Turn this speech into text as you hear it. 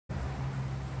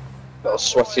Little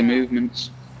sweaty movements.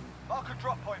 Mark a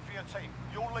drop point for your team.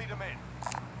 You'll lead them in.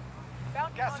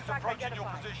 Gas is approaching your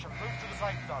position. Move to the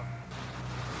safe zone.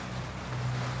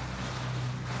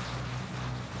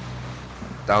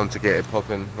 Down to get it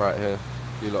popping right here.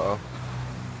 You lot are.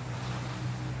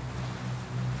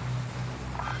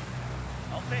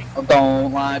 I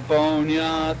don't like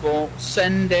boneyard, but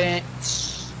send it.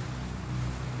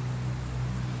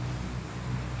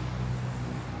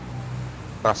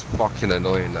 That's fucking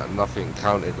annoying that nothing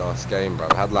counted last game, bro.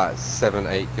 I had like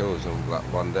 7-8 kills and like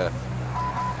 1 death.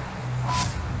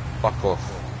 Fuck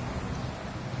off.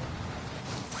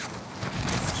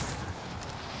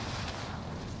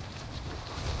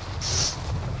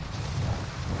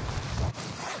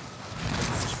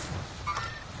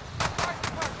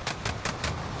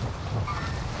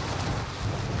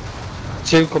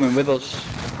 Two coming with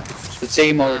us. The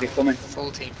team already coming.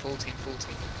 Full team.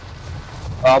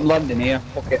 Oh, I'm landing here.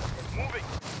 Fuck it.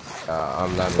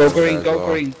 I'm landing. Go green, go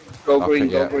green. Go green,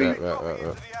 go green.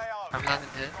 Right. I'm landing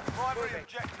here. Primary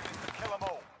objective is to kill them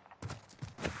all.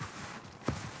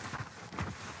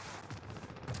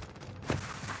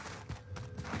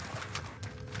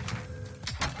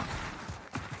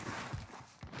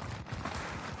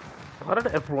 Why did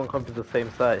everyone come to the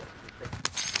same side?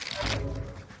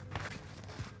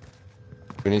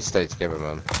 We need to stay together,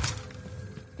 man.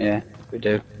 Yeah, we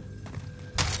do.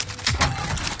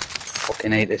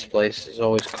 Fucking hate this place. There's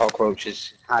always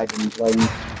cockroaches hiding in plain. Be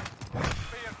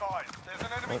advised, there's an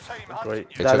enemy team hunting Great.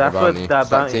 you. That's what that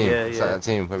bounty, team. yeah, It's yeah. that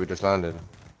team where we just landed.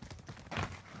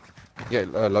 Yeah,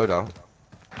 loadout.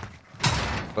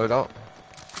 Loadout.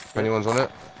 If anyone's on it,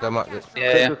 they might.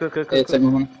 Yeah, Cool. yeah, take my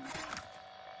money.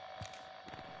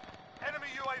 Enemy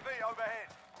UAV overhead.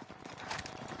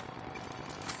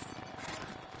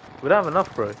 We don't have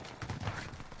enough, bro.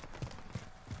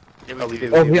 Yeah, Oh, we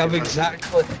do. Oh, we have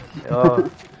exactly.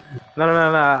 Oh. No.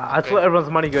 I thought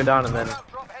everyone's money go down and then.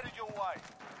 Drop headed your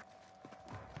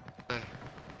way.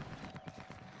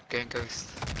 Going ghost.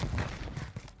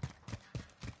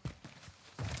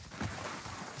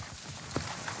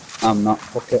 I'm not.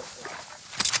 Fuck it.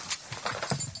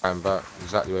 I'm back.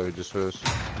 Exactly where we just was.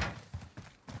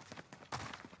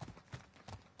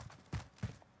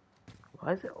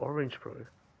 Why is it orange, bro?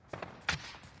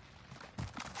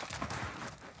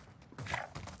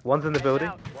 One's in the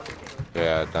building.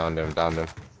 Yeah, downed him.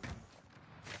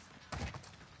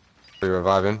 We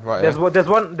reviving right There's here.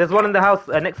 there's one in the house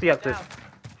next to Yaxis.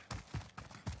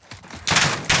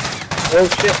 Oh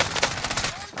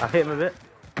shit. I hit him a bit.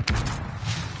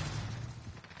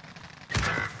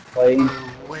 Plane. No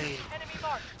way.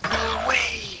 No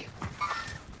way.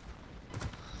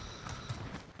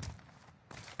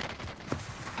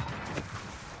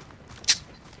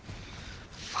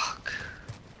 Fuck.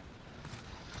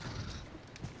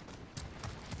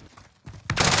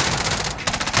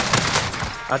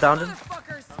 I downed him.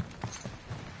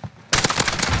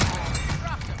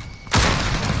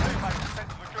 Teammates sent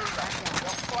to the gulag.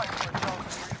 They'll fight for a chance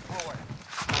to redeploy.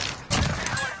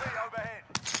 UAV overhead.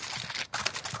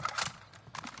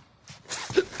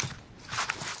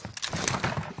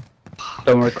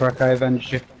 Don't worry, crack, I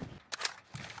avenged you.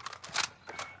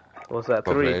 What's that?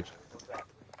 Got 3. played.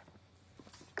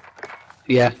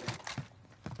 Yeah.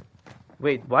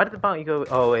 Wait, why did the bounty go?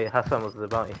 Oh wait, Hassan was the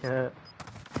bounty.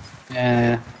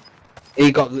 Yeah.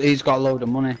 He's got a load of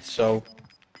money, so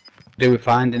do we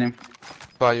finding him?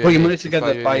 Buy Put your UAV, money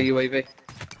together, buy buy UAV.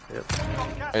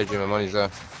 UAV. Adrian, my money's there.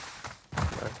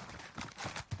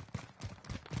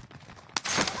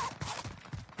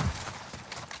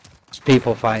 There's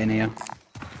people fighting here.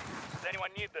 Does anyone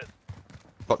need this?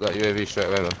 Pop that UAV straight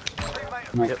away, man.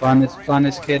 Right, find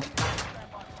this kid.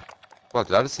 What,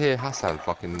 did I just hear Hassan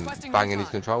fucking banging his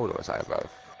controller or something, bro?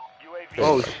 UAV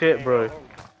Oh shit, bro.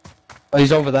 Oh,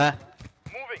 he's over there.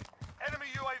 moving. Enemy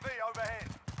UAV overhead.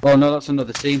 Oh no, that's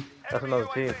another team. That's another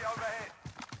team. UAV overhead.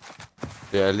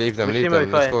 Yeah, leave them. Which team are we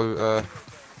Let's go,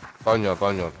 Boneyard.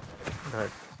 Nice.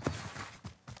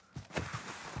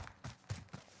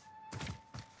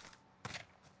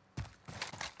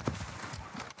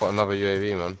 Got another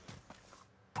UAV, man.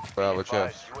 Put out the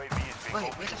chest. UAV is being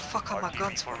Wait, where the fuck are my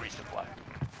guns for? resupply.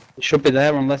 He should be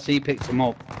there unless he picks him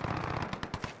up.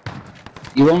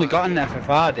 You only got an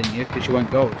FFR, didn't you? Because you went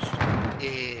ghost. Yeah.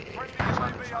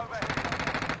 UAV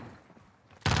overhead.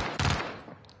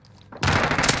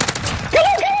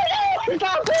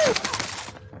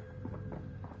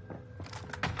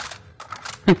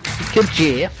 Good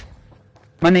Jeff.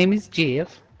 My name is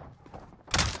Jeff.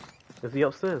 Is he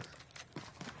upstairs?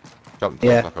 Jumped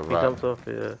Yeah. off like a He rat. jumped off,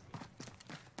 yeah.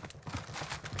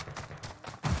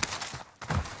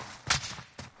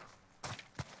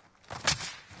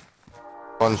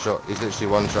 One shot. He's literally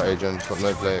one shot, Adrian. He's got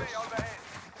no plates.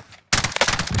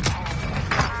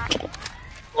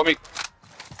 Let me.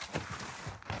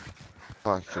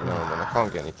 Fucking hell, man. I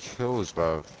can't get any kills,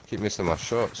 bro. Keep missing my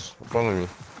shots. What's wrong with me?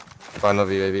 Buy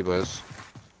another UAV, boys.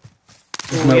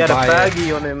 We had a buy it.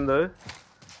 baggie on him though.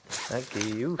 Thank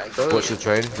you. Watch the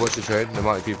train. Watch the train. There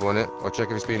might be people on it. I'll check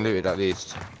if it's been looted at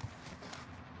least.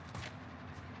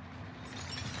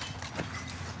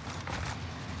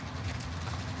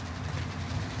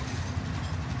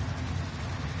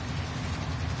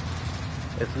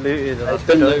 It's looted and I It's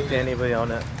been don't looted. see anybody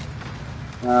on it.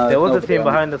 No, There was a nobody team on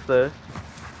behind us though.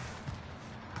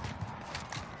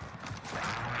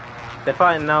 They're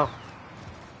fighting now.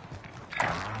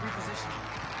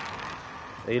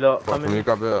 Are you lot What, can we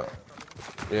coming? grab it?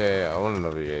 Yeah, I want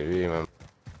another UAV, man.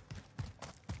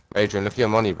 Adrian, look at your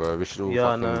money, bro. We should all Yeah,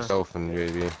 I fucking know. self and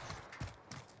UAV.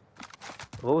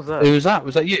 What was Who that? was that?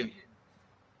 Was that you?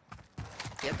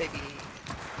 Yeah, baby.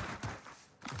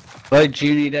 Like, do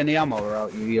you need any ammo or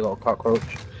out you little cockroach?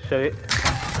 Show it.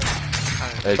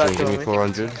 Adrian, Back give on me me.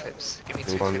 400. Clips. Give me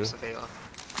Two 2 hundred. clips of AR.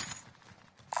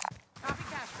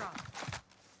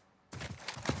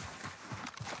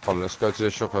 Come on, let's go to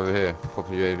the shop over here. Pop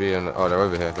a UAV and... Oh, they're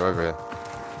over here. They're over here.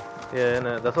 Yeah,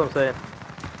 no, that's what I'm saying.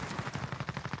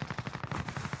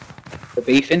 The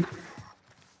beefing?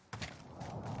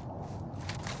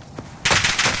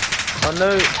 Oh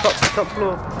no, top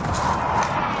floor.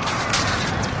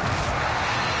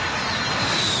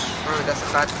 Bro, that's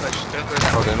a bad push. Don't go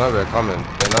that Oh, way. they know we're coming.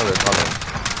 They know we're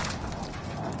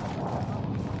coming.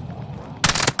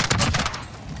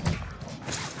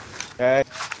 Hey.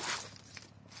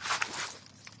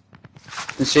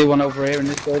 You see one over here in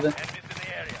this building? Enemies in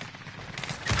the area.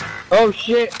 Oh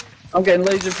shit! I'm getting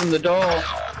lasered from the door.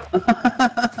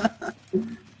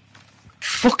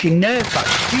 Fucking nerf that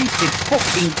stupid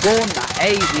fucking gun that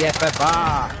hate the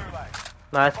FFR.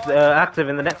 Nice, active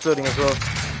in the next building as well.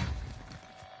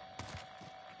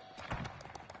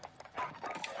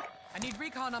 I need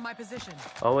recon on my position.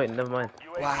 Oh wait, never mind.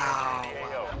 Wow.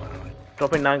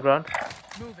 Dropping 9 grand.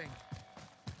 Moving.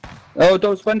 Oh,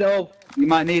 don't spend it all. You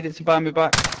might need it to buy me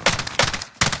back.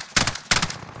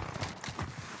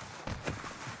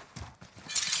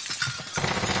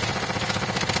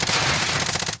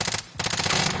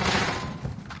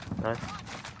 Nice.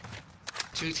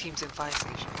 2 teams in fire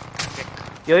station. Vic.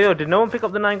 Yo, did no one pick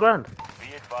up the 9 grand?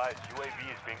 Be advised, UAV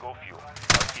is bingo fuel.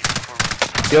 I'll keep it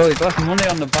for real. Yo, he's left money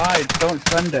on the buy. Don't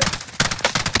spend it.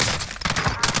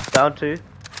 Down 2.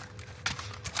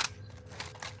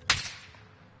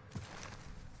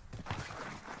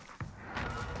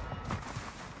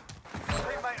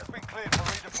 Teammate has been cleared for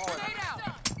redeployment.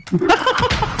 Stay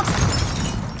out.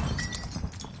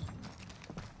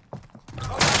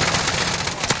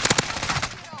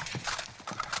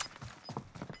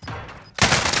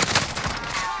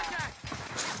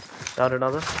 Down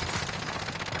another.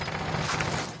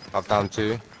 Up down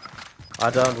 2. I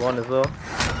downed 1 as well.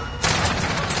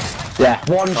 Yeah.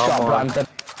 One Come shot, on. Brandon.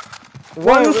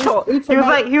 One shot. it's He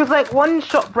was like 1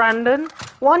 shot, Brandon.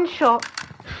 1 shot.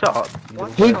 Shot.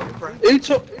 One Who, shot, bro. who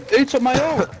took my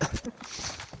own?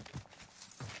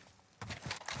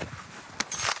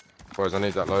 Boys, I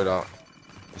need that loadout.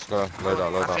 Let's go.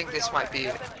 Loadout. I think this might be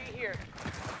it.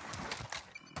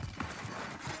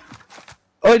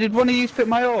 Oh, did one of you pick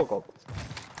my org up?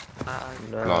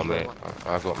 No, mate.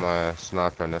 I've got my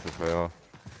sniper and FFAR.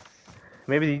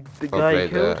 Maybe the Well guy who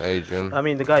played there, killed. Adrian. I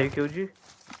mean, the guy who killed you.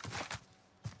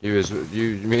 Me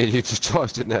and you just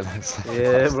charged it there.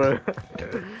 Yeah, bro.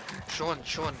 Sean,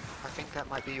 I think that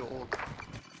might be your org.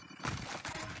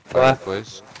 Alright,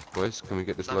 boys, can we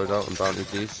get this loadout and bounty,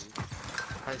 please?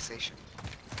 Fire station.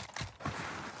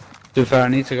 To be fair, I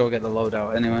need to go get the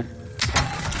loadout anyway.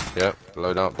 Yep,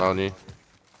 loadout, bounty.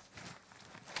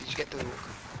 Did you get the org?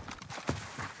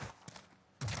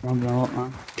 I'm gonna look,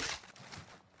 man.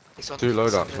 It's on 2 the-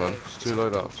 it's on loadouts, the- man. It's 2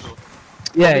 loadouts.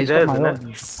 Yeah, he's There's, got my isn't org. it?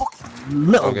 You fucking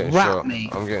little I'm getting rat, shot. mate.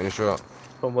 I'm getting shot.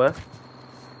 From where?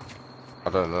 I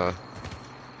don't know.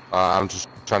 I'm just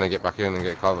trying to get back in and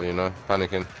get cover, you know?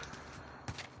 Panicking.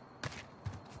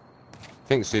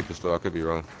 I think Superstore, I could be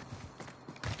wrong.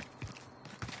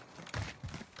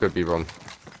 Could be wrong.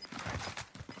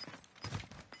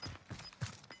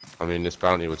 I mean, this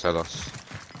bounty will tell us.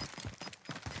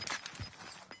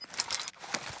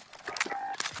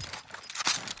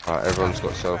 Alright, everyone's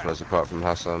got self-res apart from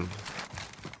Hassan.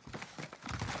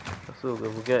 That's all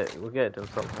good. We'll get it done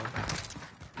sometime.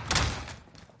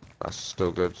 That's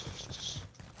still good.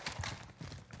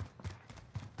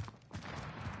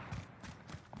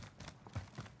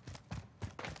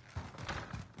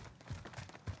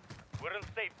 We're in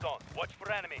safe zone. Watch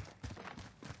for enemy.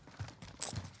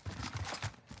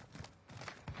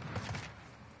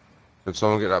 Did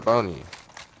someone get that bounty?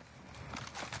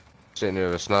 Sitting here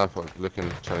with a sniper, looking,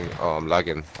 trying to get... Oh, I'm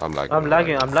lagging. I'm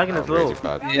lagging as well. really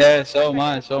bad. Yeah, so am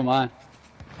I, so am I.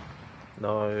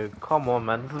 No, come on,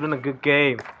 man. This has been a good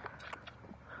game.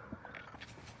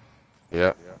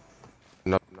 Yeah.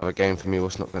 Another game for me,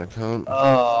 what's not gonna count?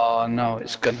 Oh no,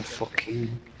 it's gonna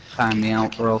fucking find me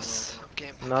out, bro.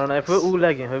 No, if we're all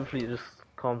lagging, hopefully it just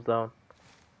calms down.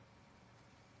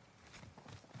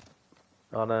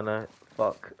 Oh no,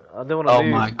 fuck. I don't wanna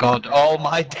move. Oh my god, all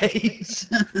my days.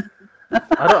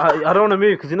 I don't wanna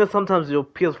move, because you know sometimes your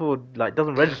PS4 like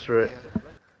doesn't register it.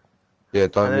 Yeah,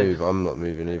 don't move, I'm not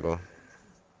moving either.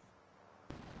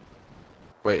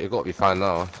 Wait, it gotta be fine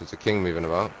now, there's a king moving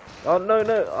about. Oh no,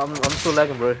 I'm still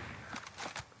lagging, bro.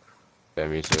 Yeah,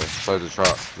 me too. So the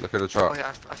truck, look at the Oh truck.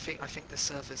 yeah, I think the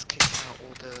server's kicking out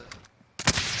all the...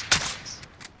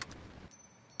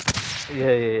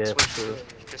 Yeah.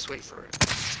 Just wait for it.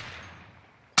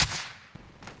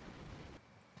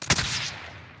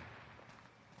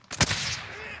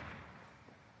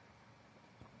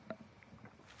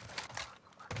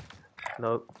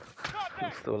 Nope.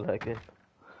 I'm still lagging.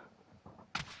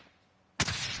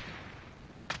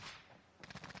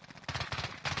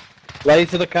 Way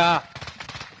to the car.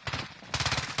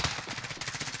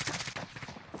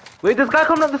 Wait, this guy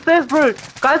coming up the stairs, bro!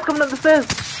 Guy's coming up the stairs!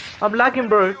 I'm lagging,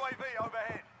 bro. UAV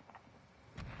overhead.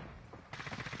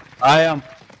 I am.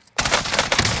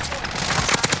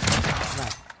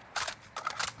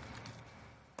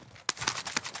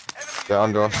 They're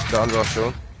under us,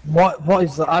 Sean. What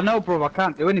is that? I know, bro, I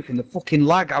can't do anything. The fucking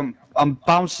lag, I'm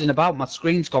bouncing about, my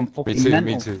screen's gone fucking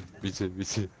mental. Me too.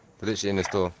 They're literally in this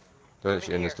door.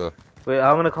 Wait,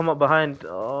 I'm gonna come up behind.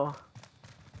 Oh.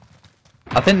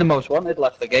 I think the most wanted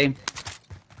left the game.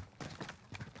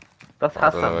 That's I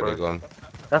don't know Hassan, where they're bro. gone.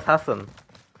 That's Hassan.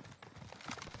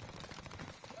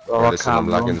 Oh, Yeah, I listen, I'm can't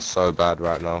lagging run. so bad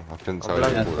right now. I couldn't tell I'm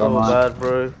lagging you. Yeah, so so am I. bad,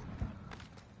 bro.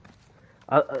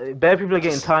 Bare people are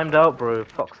getting timed out, bro.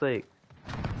 Fuck's sake.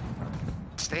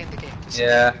 Stay in the game. Just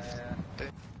Yeah.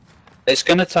 don't- It's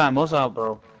gonna time us out,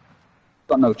 bro.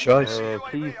 Got no choice.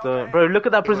 Please don't. Bro, look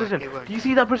at that It won't, precision. it won't. Do you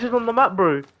see that precision on the map,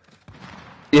 bro?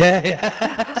 Yeah.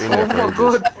 It's been there for Oh my ages.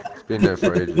 God. It's been there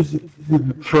for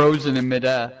ages. Frozen in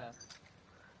midair.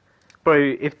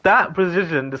 Bro, if that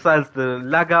precision decides to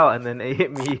lag out and then it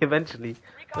hit me eventually,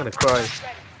 I'm gonna cry.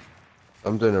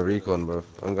 I'm doing a recon, bro.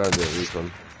 I'm gonna do a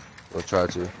recon. I'll try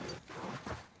to.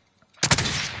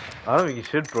 I don't think you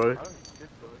should, bro.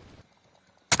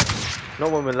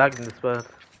 Not when we're lagging this bad.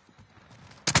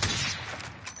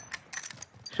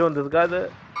 Sean, there's a guy there.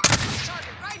 Target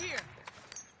right here.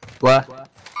 Where?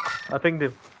 I pinged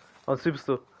him on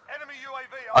Superstore. Enemy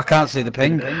UAV I can't see the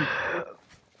ping.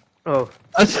 Oh,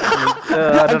 I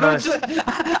don't know. go to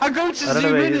I don't know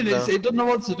zoom where in he and is it doesn't know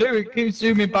what to do. It keeps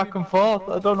zooming back and forth.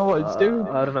 I don't know what it's doing.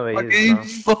 I don't know where My he is now.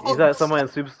 game's He's fucked. at somewhere in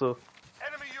Superstore.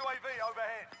 Enemy UAV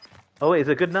overhead. Oh wait, is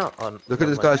it good now? Oh, Look at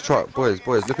this guy's truck, boys.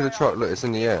 Look at the truck. Look, it's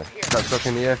in the air. That truck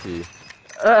in the air for you.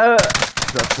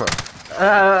 That truck.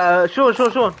 Sean.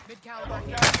 Mid caliber.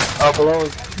 Oh, below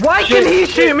us. Why can he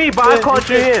shoot me but I can't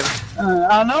shoot him?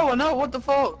 I know. What the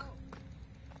fuck?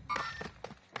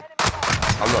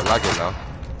 I'm not lagging now.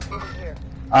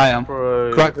 I am.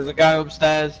 Bro. Crack, there's a guy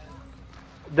upstairs.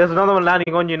 There's another one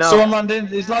landing on you now. Someone landing.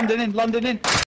 He's landing in.